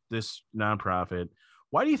nonprofit?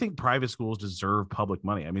 Why do you think private schools deserve public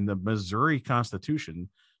money? I mean, the Missouri Constitution,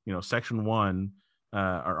 Section 1, or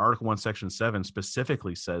Article 1, Section 7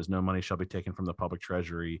 specifically says no money shall be taken from the public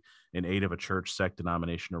treasury in aid of a church, sect,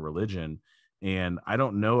 denomination, or religion. And I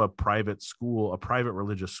don't know a private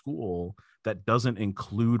religious school that doesn't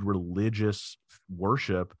include religious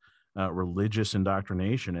worship, religious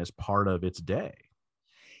indoctrination as part of its day.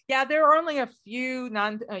 Yeah, there are only a few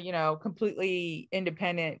completely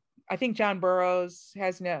independent. I think John Burroughs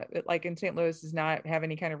has no, like in St. Louis, does not have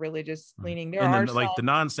any kind of religious leaning. There are like the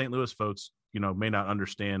non-St. Louis folks, may not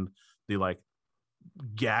understand the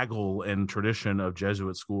gaggle and tradition of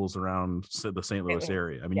Jesuit schools around the St. Louis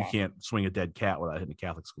area. I mean, you can't swing a dead cat without hitting a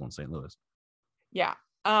Catholic school in St. Louis. Yeah.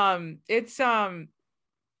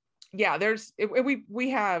 We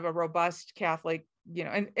have a robust Catholic,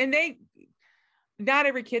 and they, not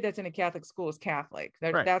every kid that's in a Catholic school is Catholic.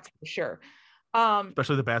 That's for sure.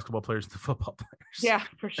 Especially the basketball players and the football players. Yeah,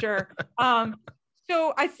 for sure.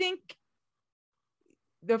 So I think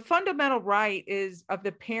the fundamental right is of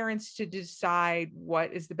the parents to decide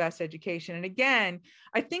what is the best education. And again,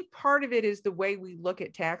 I think part of it is the way we look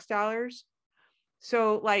at tax dollars.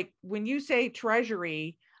 So like when you say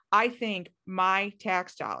treasury, I think my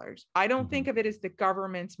tax dollars. I don't think of it as the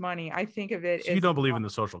government's money. I think of it So as, you don't believe in the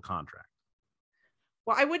social contract.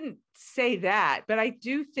 well, I wouldn't say that, but I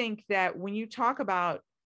do think that when you talk about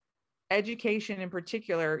education in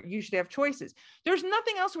particular, you should have choices. There's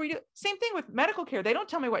nothing else where you do. Same thing with medical care. They don't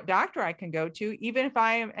tell me what doctor I can go to, even if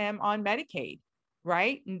I am on Medicaid,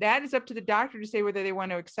 right? And that is up to the doctor to say whether they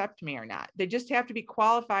want to accept me or not. They just have to be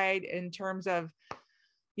qualified in terms of,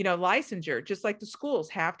 licensure, just like the schools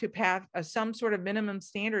have to have some sort of minimum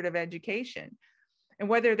standard of education. And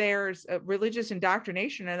whether there's a religious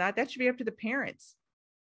indoctrination or not, that should be up to the parents.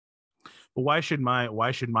 But why should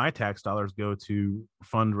my tax dollars go to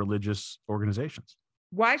fund religious organizations?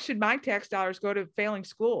 Why should my tax dollars go to failing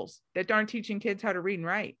schools that aren't teaching kids how to read and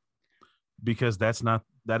write? Because that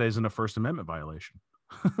isn't a First Amendment violation.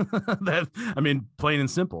 Plain and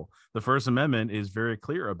simple. The First Amendment is very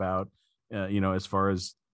clear about, as far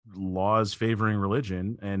as laws favoring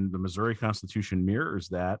religion, and the Missouri Constitution mirrors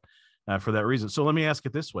that for that reason. So let me ask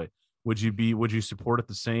it this way: would you support it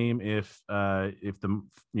the same if the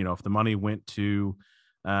money went to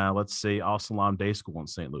let's say Al Salam Day School in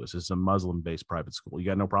St. Louis? It's a Muslim-based private school. You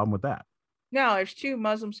got no problem with that? No, there's 2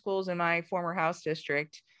 Muslim schools in my former House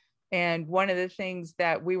district. And one of the things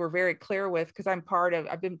that we were very clear with, because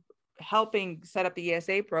I've been helping set up the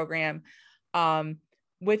ESA program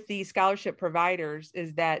with the scholarship providers,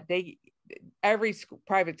 is that every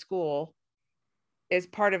private school is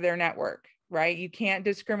part of their network, right? You can't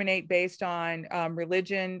discriminate based on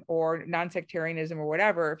religion or non-sectarianism or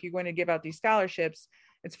whatever. If you're going to give out these scholarships,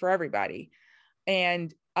 it's for everybody.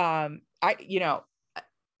 And I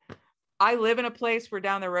live in a place where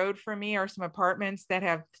down the road from me are some apartments that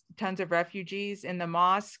have tons of refugees, and the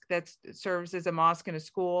mosque that serves as a mosque and a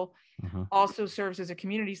school also serves as a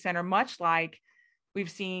community center, much like we've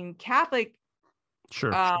seen Catholic.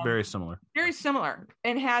 Sure. Very similar,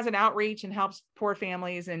 and has an outreach and helps poor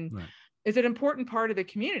families and is an important part of the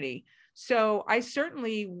community. So I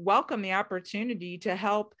certainly welcome the opportunity to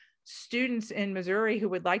help students in Missouri who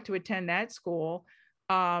would like to attend that school.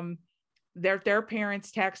 Their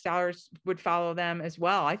parents' tax dollars would follow them as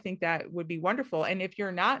well. I think that would be wonderful. And if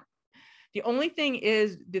you're not, the only thing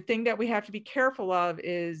is, the thing that we have to be careful of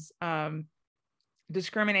is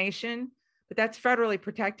discrimination, but that's federally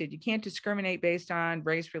protected. You can't discriminate based on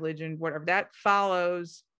race, religion, whatever. That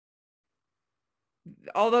follows,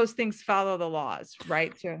 all those things follow the laws,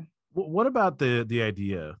 right? What about the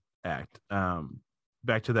IDEA Act?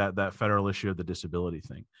 Back to that federal issue of the disability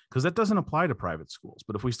thing, because that doesn't apply to private schools.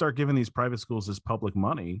 But if we start giving these private schools this public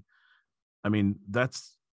money, I mean, that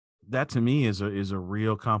to me is a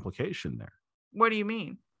real complication there. What do you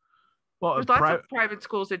mean? Well, there's lots of private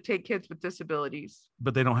schools that take kids with disabilities,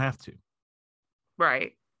 but they don't have to.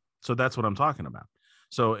 Right. So that's what I'm talking about.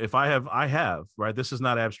 So if I have, right, this is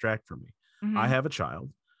not abstract for me. I have a child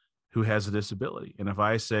who has a disability. And if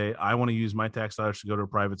I say, I want to use my tax dollars to go to a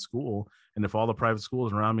private school, and if all the private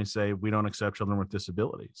schools around me say, we don't accept children with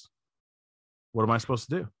disabilities, what am I supposed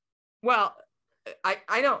to do? Well,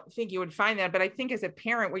 I don't think you would find that, but I think as a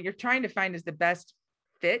parent, what you're trying to find is the best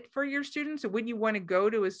fit for your students. So wouldn't you want to go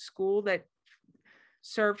to a school that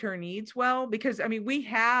served her needs well? Because we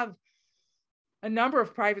have a number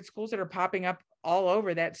of private schools that are popping up all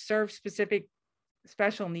over that serve specific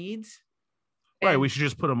special needs. Right. We should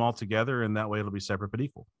just put them all together, and that way it'll be separate but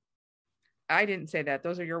equal. I didn't say that.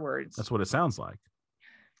 Those are your words. That's what it sounds like.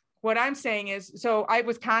 What I'm saying is, so I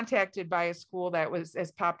was contacted by a school that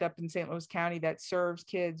has popped up in St. Louis County that serves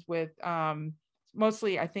kids with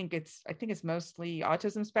mostly, I think it's mostly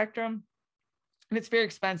autism spectrum. And it's very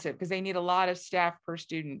expensive because they need a lot of staff per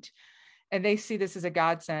student. And they see this as a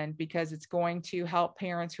godsend because it's going to help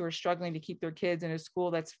parents who are struggling to keep their kids in a school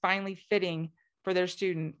that's finally fitting for their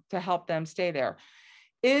student to help them stay there.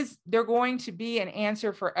 Is there going to be an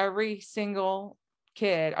answer for every single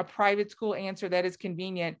kid, a private school answer that is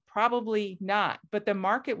convenient? Probably not, but the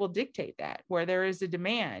market will dictate that, where there is a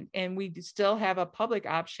demand, and we still have a public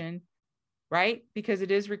option, right? Because it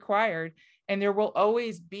is required, and there will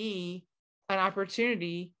always be an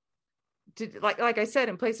opportunity to, like I said,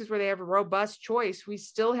 in places where they have a robust choice, we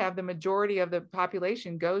still have the majority of the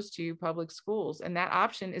population goes to public schools, and that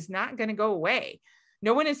option is not going to go away.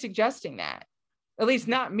 No one is suggesting that, at least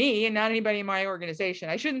not me and not anybody in my organization.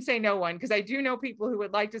 I shouldn't say no one, because I do know people who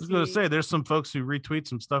would like to see. I was going to say, there's some folks who retweet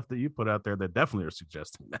some stuff that you put out there that definitely are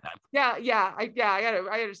suggesting that. I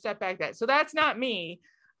got to step back that. So that's not me.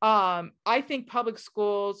 I think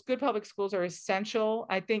good public schools are essential.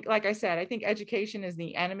 I think, like I said, I think education is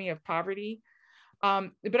the enemy of poverty.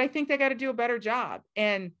 But I think they got to do a better job.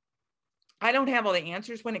 And I don't have all the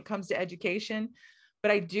answers when it comes to education,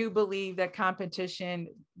 but I do believe that competition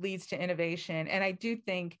leads to innovation. And I do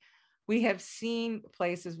think we have seen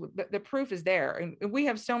places, the proof is there. And we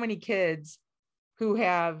have so many kids who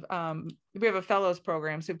have, we have a fellows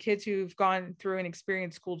program. So kids who've gone through and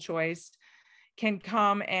experienced school choice can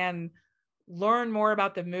come and learn more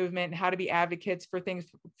about the movement, how to be advocates for things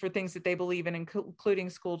that they believe in, including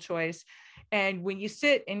school choice. And when you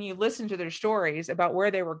sit and you listen to their stories about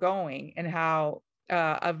where they were going and how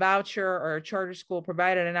a voucher or a charter school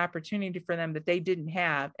provided an opportunity for them that they didn't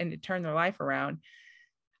have and it turned their life around,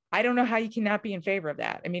 I don't know how you cannot be in favor of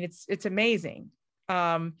that. I mean, it's amazing.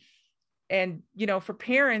 And, for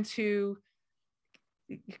parents who,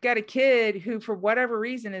 you've got a kid who, for whatever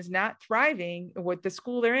reason, is not thriving with the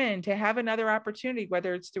school they're in, to have another opportunity,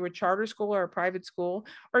 whether it's through a charter school or a private school,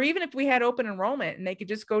 or even if we had open enrollment and they could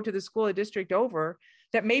just go to the school a district over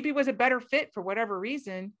that maybe was a better fit for whatever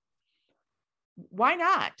reason. Why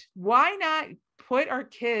not? Why not put our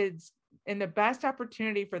kids in the best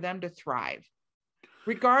opportunity for them to thrive,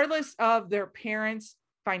 regardless of their parents'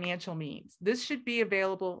 financial means? This should be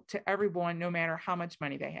available to everyone, no matter how much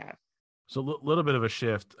money they have. So a little bit of a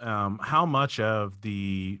shift. How much of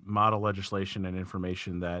the model legislation and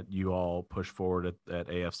information that you all push forward at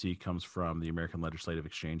AFC comes from the American Legislative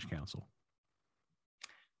Exchange Council?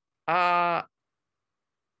 I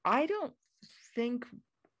don't think,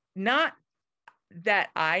 not that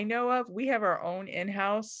I know of. We have our own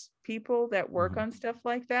in-house people that work on stuff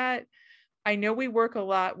like that. I know we work a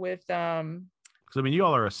lot with. Because you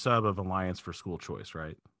all are a sub of Alliance for School Choice,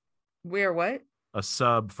 right? We're what? A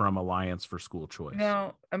sub from Alliance for School Choice.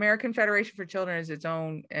 No, American Federation for Children is its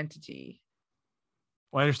own entity.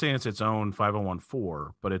 Well, I understand it's its own 501(c)(4),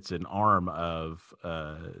 but it's an arm of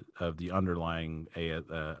the underlying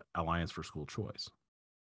Alliance for School Choice.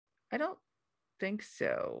 I don't think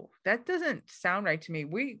so. That doesn't sound right to me.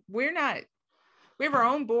 We're not. We have our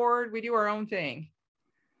own board. We do our own thing.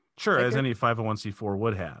 Sure, as any 501(c)(4)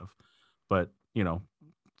 would have, but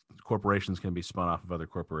corporations can be spun off of other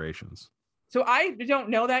corporations. So I don't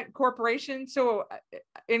know that corporation. So,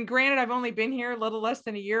 and granted, I've only been here a little less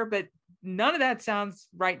than a year, but none of that sounds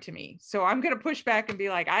right to me. So I'm going to push back and be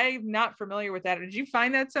like, I'm not familiar with that. Did you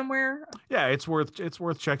find that somewhere? Yeah, it's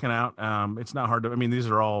worth checking out. It's not hard to. These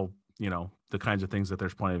are all the kinds of things that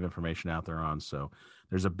there's plenty of information out there on. So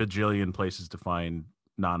there's a bajillion places to find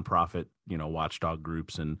nonprofit watchdog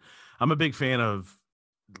groups, and I'm a big fan of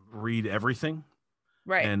read everything,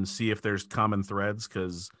 right, and see if there's common threads,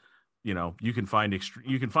 because you can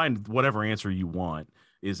find whatever answer you want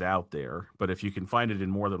is out there. But if you can find it in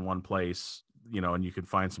more than one place, and you can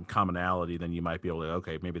find some commonality, then you might be able to,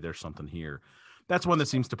 okay, maybe there's something here. That's one that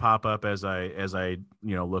seems to pop up as I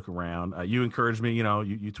look around. You encouraged me, you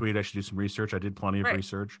tweeted I should do some research. I did plenty of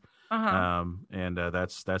research. And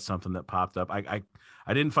that's something that popped up. I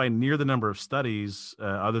didn't find near the number of studies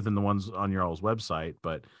other than the ones on your all's website,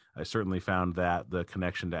 but I certainly found that the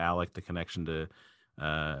connection to ALEC, the connection to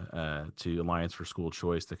Alliance for School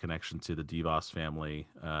Choice, the connection to the DeVos family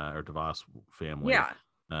or DeVos family. Yeah,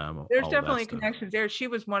 there's definitely connections there. She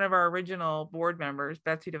was one of our original board members.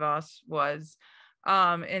 Betsy DeVos was,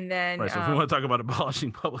 and then right. So if we want to talk about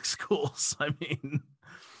abolishing public schools,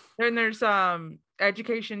 then there's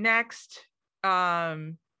Education Next.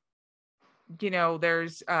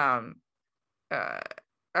 There's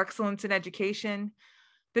Excellence in Education.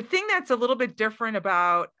 The thing that's a little bit different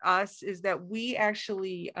about us is that we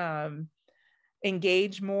actually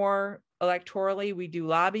engage more electorally. We do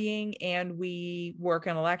lobbying and we work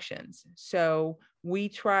in elections. So we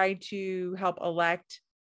try to help elect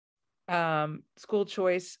school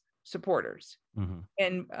choice supporters.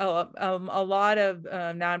 And a lot of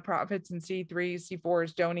nonprofits and C3s,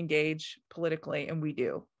 C4s don't engage politically, and we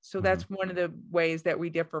do. So that's one of the ways that we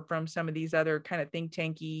differ from some of these other kind of think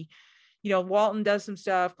tanky. Walton does some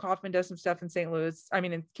stuff, Kaufman does some stuff in St. Louis,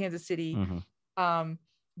 in Kansas City.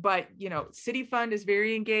 But, City Fund is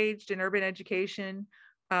very engaged in urban education.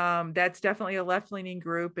 That's definitely a left-leaning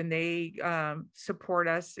group, and they support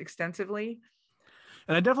us extensively.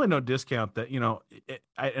 And I definitely don't discount that,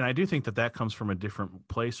 I do think that comes from a different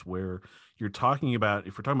place where you're talking about,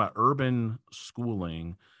 if we're talking about urban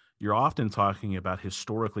schooling, you're often talking about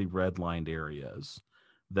historically redlined areas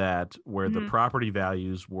where the property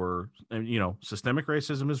values were, systemic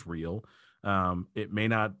racism is real. It may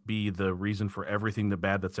not be the reason for everything the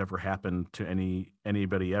bad that's ever happened to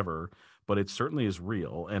anybody ever, but it certainly is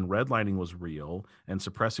real. And redlining was real, and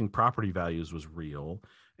suppressing property values was real.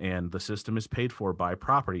 and the system is paid for by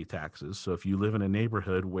property taxes. So if you live in a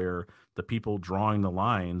neighborhood where the people drawing the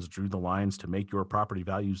lines drew the lines to make your property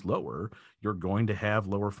values lower, you're going to have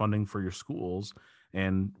lower funding for your schools.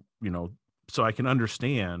 And, so I can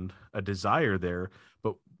understand a desire there,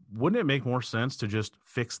 but wouldn't it make more sense to just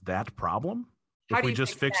fix that problem if we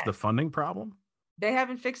just fix the funding problem? They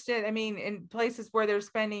haven't fixed it. I mean, in places where they're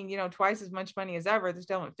spending, twice as much money as ever, they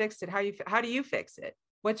still haven't fixed it. How do you fix it?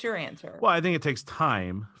 What's your answer? Well, I think it takes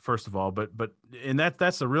time, first of all, but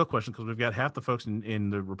that's the real question, because we've got half the folks in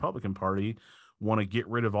the Republican Party want to get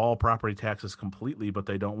rid of all property taxes completely, but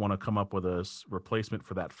they don't want to come up with a replacement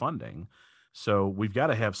for that funding. So we've got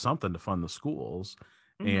to have something to fund the schools.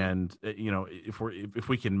 And if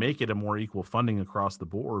we can make it a more equal funding across the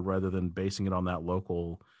board rather than basing it on that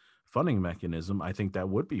local funding mechanism, I think that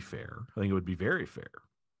would be fair. I think it would be very fair.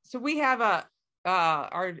 So we have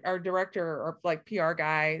our director or like PR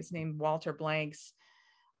guy is named Walter Blanks,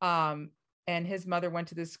 and his mother went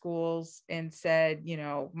to the schools and said,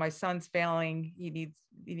 my son's failing. He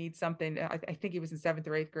needs something. I think he was in 7th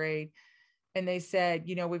or 8th grade. And they said,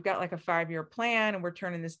 we've got like a 5-year plan and we're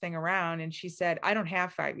turning this thing around. And she said, I don't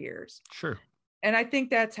have 5 years. Sure. And I think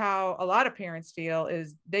that's how a lot of parents feel,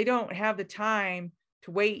 is they don't have the time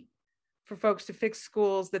to wait for folks to fix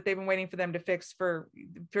schools that they've been waiting for them to fix for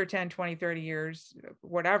 10, 20, 30 years,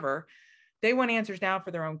 whatever. They want answers now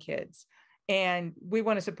for their own kids. And we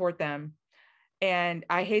want to support them. And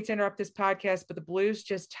I hate to interrupt this podcast, but the Blues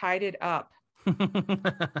just tied it up.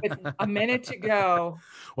 With a minute to go.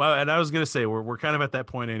 Well, and I was going to say, we're kind of at that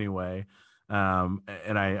point anyway. And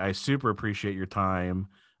I super appreciate your time.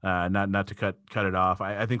 Not to cut it off.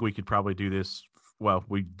 I think we could probably do this. Well,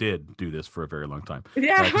 we did do this for a very long time.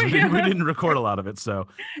 Yeah. We didn't record a lot of it. So,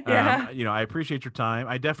 yeah. I appreciate your time.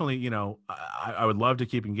 I definitely, I would love to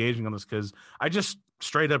keep engaging on this, because I just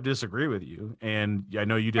straight up disagree with you. And I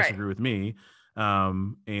know you disagree with me.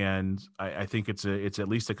 And I think it's at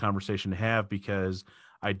least a conversation to have, because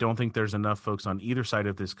I don't think there's enough folks on either side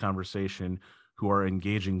of this conversation who are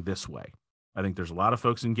engaging this way. I think there's a lot of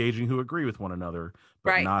folks engaging who agree with one another,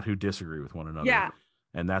 but not who disagree with one another. Yeah.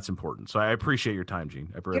 And that's important. So I appreciate your time, Jean.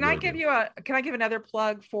 Can I give another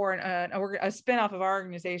plug for a spinoff of our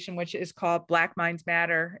organization, which is called Black Minds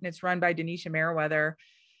Matter, and it's run by Denisha Merriweather.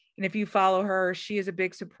 And if you follow her, she is a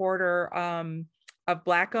big supporter of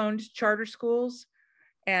Black-owned charter schools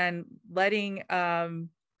and letting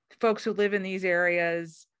folks who live in these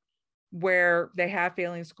areas where they have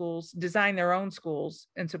failing schools design their own schools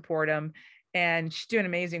and support them. And she's doing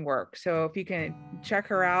amazing work. So if you can check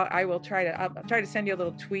her out, I'll try to send you a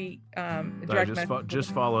little tweet. I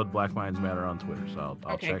just followed Black Minds Matter on Twitter, so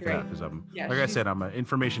I'll check it out, because I said, I'm an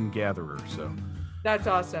information gatherer. So that's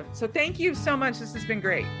awesome. So thank you so much. This has been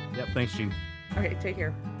great. Yep. Thanks, Jean. Okay. Take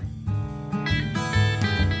care.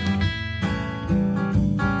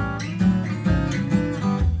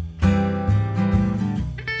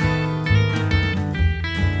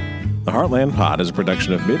 The Heartland Pod is a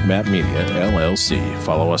production of Mid-Map Media, LLC.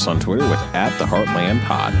 Follow us on Twitter with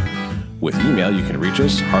 @TheHeartlandPod. With email, you can reach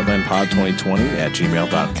us,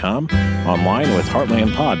 heartlandpod2020@gmail.com, online with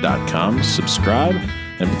heartlandpod.com. Subscribe,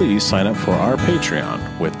 and please sign up for our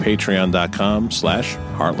Patreon with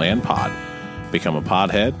patreon.com/heartlandpod. Become a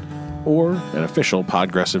podhead or an official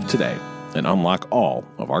Podgressive today and unlock all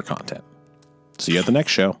of our content. See you at the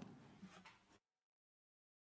next show.